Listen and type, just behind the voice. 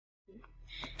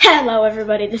Hello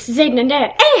everybody, this is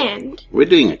AYDENandDAD, and we're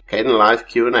doing a Kdenlive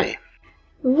QnA.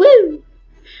 Woo!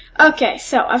 Okay,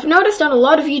 so I've noticed on a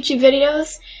lot of YouTube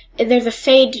videos, there's a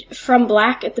fade from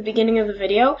black at the beginning of the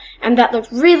video, and that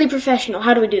looks really professional.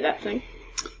 How do we do that thing?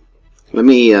 Let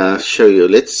me show you.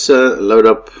 Let's load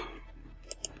up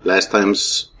last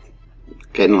time's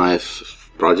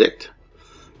Kdenlive project.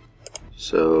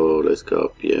 So let's go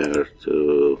up here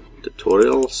to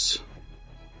tutorials.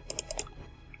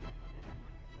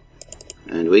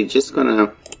 And we're just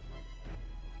gonna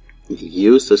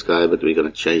use this guy, but we're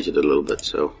gonna change it a little bit.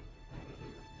 So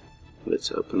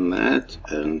let's open that,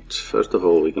 and first of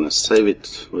all we're gonna save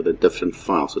it with a different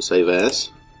file. So save as.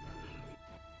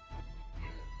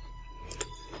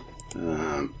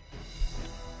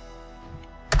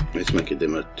 Let's make a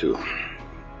demo 2.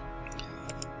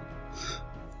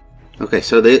 Okay,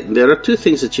 so there are two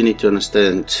things that you need to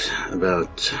understand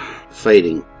about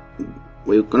fading.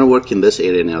 We're going to work in this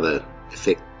area now, the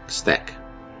effect stack.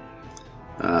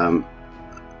 And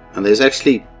there's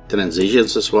actually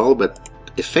transitions as well, but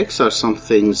effects are some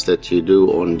things that you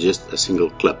do on just a single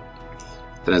clip.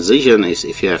 Transition is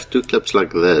if you have two clips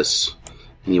like this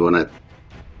and you want to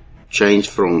change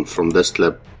from this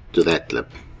clip to that clip.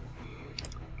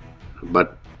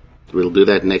 But we'll do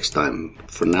that next time.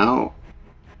 For now,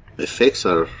 effects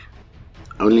are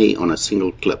only on a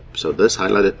single clip. So this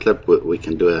highlighted clip, we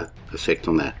can do an effect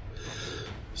on that.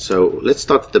 So let's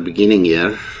start at the beginning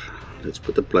here. Let's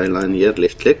put the play line here,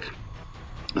 left click.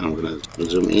 And I'm going to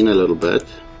zoom in a little bit,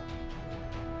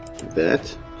 like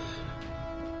that.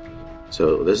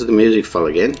 So this is the music file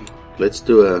again. Let's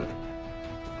do a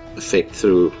effect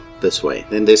through this way.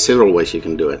 Then there's several ways you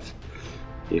can do it.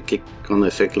 You click on the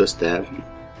effect list tab,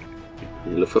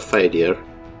 you look for fade here,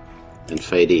 and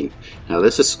fade in. Now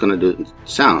this is going to do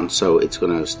sound, so it's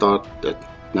going to start at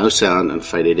no sound and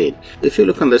fade it in. If you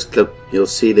look on this clip, you'll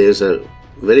see there's a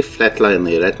very flat line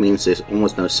there. That means there's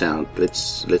almost no sound.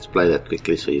 Let's play that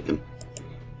quickly so you can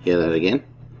hear that again.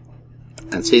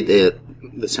 And see there,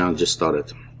 the sound just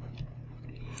started.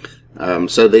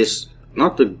 So there's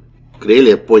not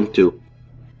really a point to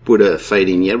put a fade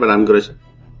in here, but I'm going to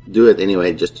do it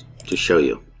anyway just to show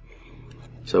you.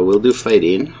 So we'll do fade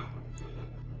in,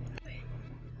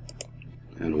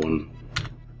 and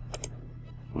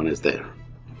one is there.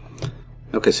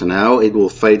 Okay, so now it will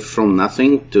fade from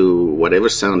nothing to whatever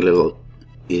sound level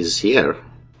is here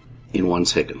in 1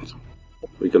 second.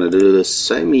 We're going to do the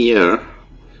same here.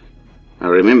 Now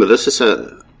remember, this is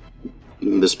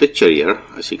this picture here,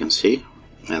 as you can see,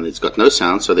 and it's got no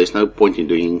sound, so there's no point in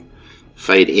doing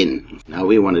fade in. Now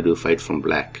we want to do fade from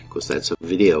black, because that's a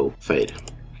video fade.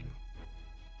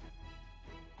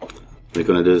 We're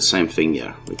going to do the same thing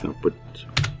here. We're going to put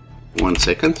 1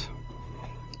 second.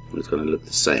 It's going to look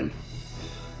the same.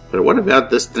 But what about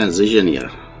this transition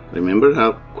here? Remember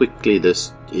how quickly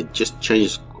it just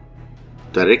changes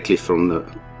directly from the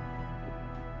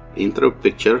intro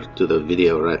picture to the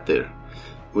video right there.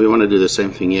 We want to do the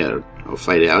same thing here. I'll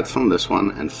fade out from this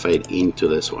one and fade into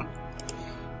this one.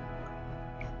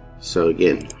 So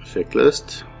again, effect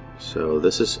list. So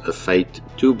this is a fade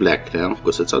to black now,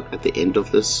 because it's at the end of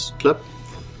this clip.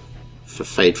 For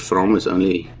fade from is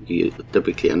you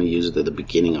typically only use it at the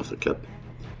beginning of the clip.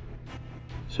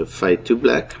 So fade to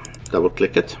black, double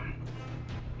click it,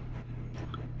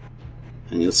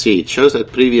 and you'll see it shows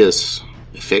that previous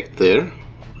effect there,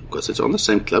 because it's on the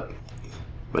same clip,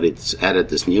 but it's added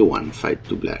this new one, fade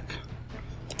to black.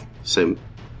 Same.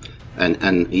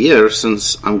 And here,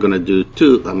 since I'm going to do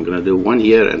two, I'm going to do one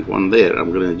here and one there.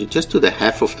 I'm going to just do the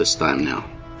half of this time now.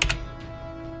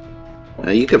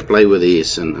 You can play with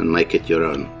these and make it your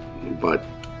own, but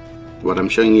what I'm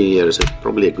showing you here is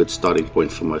probably a good starting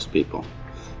point for most people.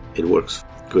 It works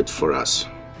good for us.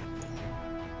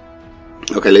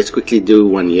 Okay, let's quickly do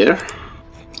one here.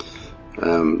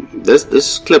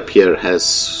 This clip here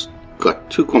has got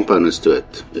two components to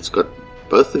it. It's got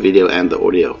both the video and the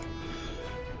audio.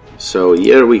 So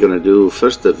here we're going to do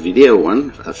first the video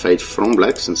one, a fade from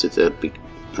black, since it's at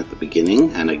the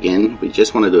beginning, and again we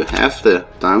just want to do half the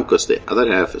time because the other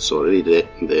half is already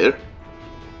there.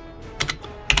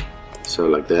 So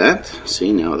like that.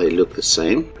 See, now they look the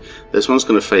same. This one's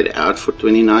going to fade out for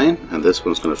 29 and this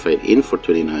one's going to fade in for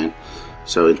 29.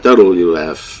 So in total you'll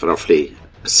have roughly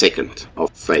a second of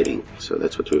fading. So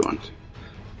that's what we want.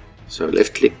 So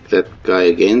left click that guy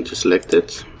again to select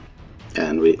it.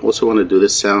 And we also want to do the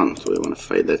sound, so we want to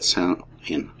fade that sound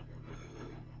in.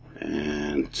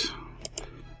 And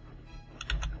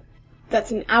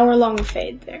that's an hour-long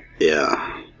fade there.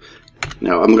 Yeah.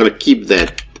 Now I'm going to keep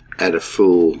that at a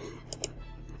full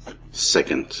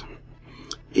second,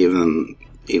 even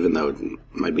though it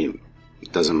might be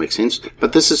it doesn't make sense.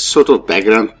 But this is sort of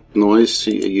background noise.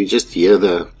 You just hear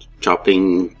the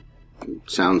chopping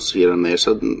sounds here and there,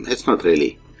 so it's not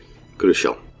really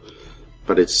crucial,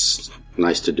 but it's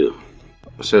nice to do.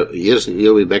 So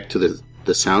here we're back to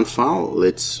the sound file.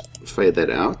 Let's fade that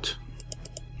out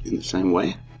in the same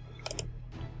way.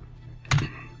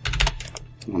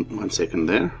 One second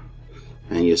there,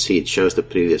 and you see it shows the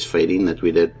previous fading that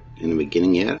we did in the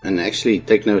beginning here. And actually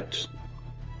take note,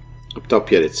 up top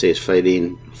here it says fade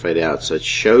in, fade out, so it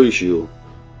shows you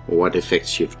what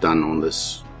effects you've done on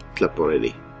this clip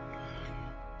already.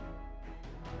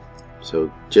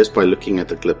 So just by looking at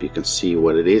the clip you can see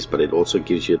what it is, but it also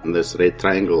gives you this red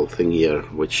triangle thing here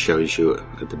which shows you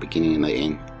at the beginning and the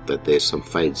end that there's some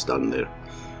fades done there.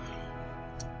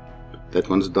 That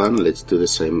one's done. Let's do the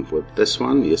same with this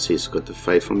one. You see it's got the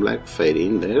fade from black, fade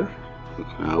in there.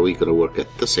 Now we're going to work at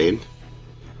this end.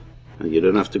 And you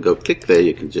don't have to go click there,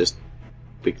 you can just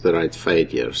pick the right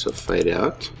fade here. So fade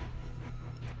out.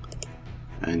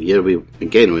 And here we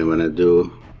want to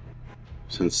do,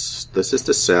 since this is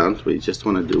the sound, we just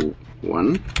want to do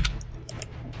one.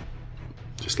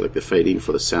 Just like the fade in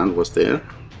for the sound was there,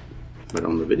 but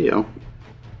on the video.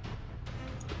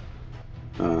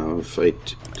 Fade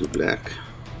to black.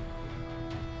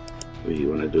 We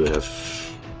want to do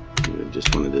we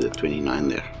just want to do the 29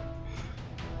 there.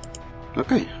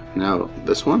 Okay, now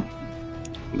this one.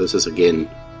 This is again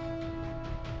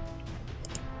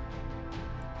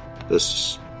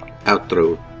this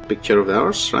outro picture of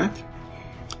ours, right?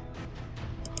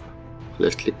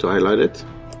 Left click to highlight it,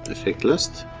 effect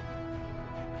list,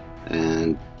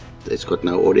 and it's got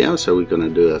no audio, so we're gonna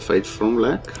do a fade from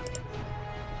black.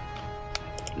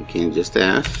 Again, just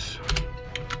F,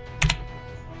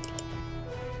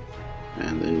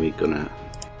 and then we're gonna,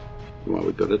 well,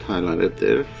 we got it highlighted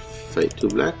there, fade to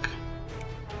black.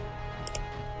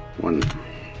 1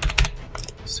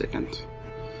 second,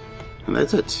 and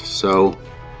that's it. So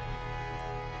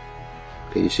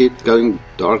can you see it going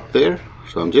dark there?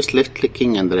 So I'm just left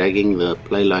clicking and dragging the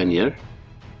play line here.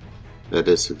 That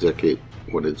is exactly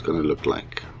what it's going to look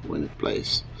like when it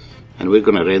plays. And we're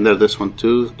going to render this one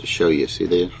too to show you. See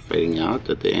there, fading out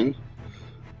at the end.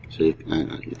 So you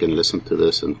can listen to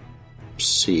this and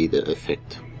see the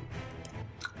effect.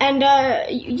 And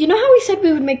you know how we said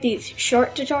we would make these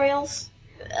short tutorials?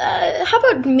 How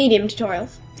about medium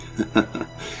tutorials?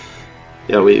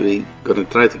 Yeah, we're going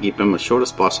to try to keep them as short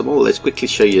as possible. Let's quickly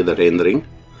show you the rendering.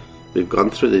 We've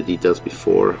gone through the details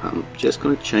before. I'm just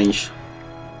going to change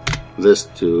this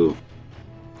to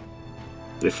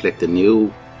reflect the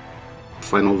new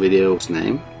final video's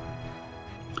name.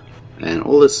 And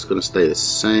all this is going to stay the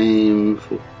same.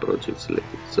 Full project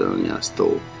selected zone. Yeah,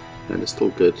 that is still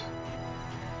good.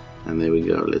 And there we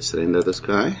go. Let's render this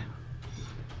guy.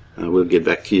 And we'll get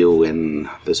back to you when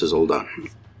this is all done.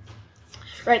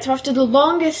 Right, so after the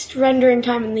longest rendering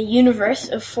time in the universe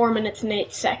of 4 minutes and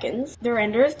 8 seconds, the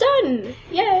render is done!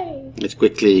 Yay! Let's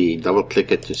quickly double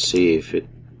click it to see if it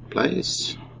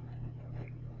plays.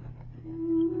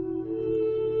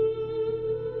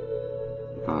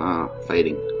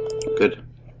 Fading. Good.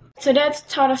 So Dad's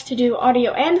taught us to do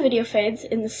audio and video fades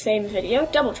in the same video,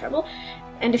 double trouble.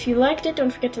 And if you liked it,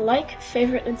 don't forget to like,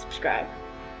 favorite, and subscribe.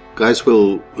 Guys,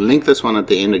 we'll link this one at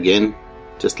the end again,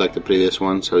 just like the previous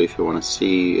one, so if you want to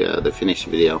see the finished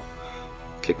video,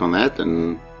 click on that,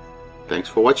 and thanks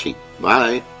for watching.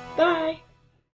 Bye! Bye!